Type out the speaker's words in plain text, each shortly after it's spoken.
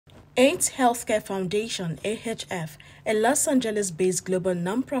AIDS Healthcare Foundation, AHF, a Los Angeles-based global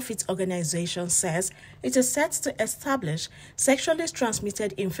non-profit organization, says it is set to establish sexually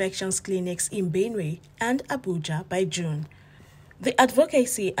transmitted infections clinics in Benue and Abuja by June. The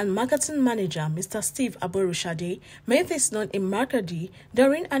Advocacy and Marketing Manager, Mr. Steve Aborushade, made this known in Markadi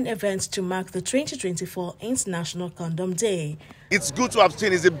during an event to mark the 2024 International Condom Day. It's good to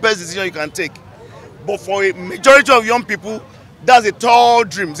abstain. It's the best decision you can take. But for a majority of young people, that's a tall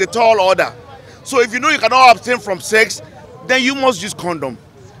dream, it's a tall order. So if you know you cannot abstain from sex, then you must use condom.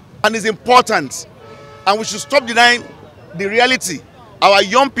 And it's important. And we should stop denying the reality. Our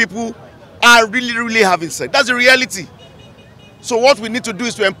young people are really having sex. That's the reality. So what we need to do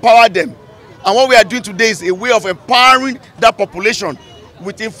is to empower them. And what we are doing today is a way of empowering that population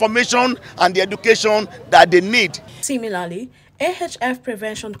with information and the education that they need. Similarly, AHF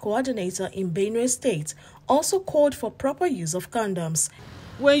Prevention Coordinator in Benue State also called for proper use of condoms.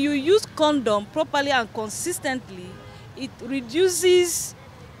 When you use condom properly and consistently, it reduces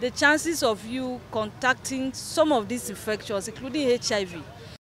the chances of you contacting some of these infections, including HIV.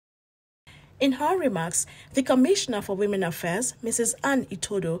 In her remarks, the Commissioner for Women Affairs, Mrs. Ann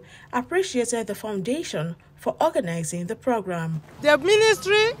Itodo, appreciated the foundation for organizing the program. The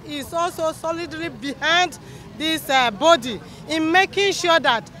ministry is also solidly behind this body in making sure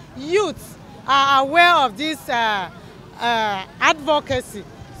that youths are aware of this advocacy,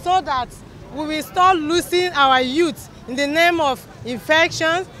 so that we will start losing our youth in the name of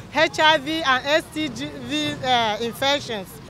infections, HIV and STI infections.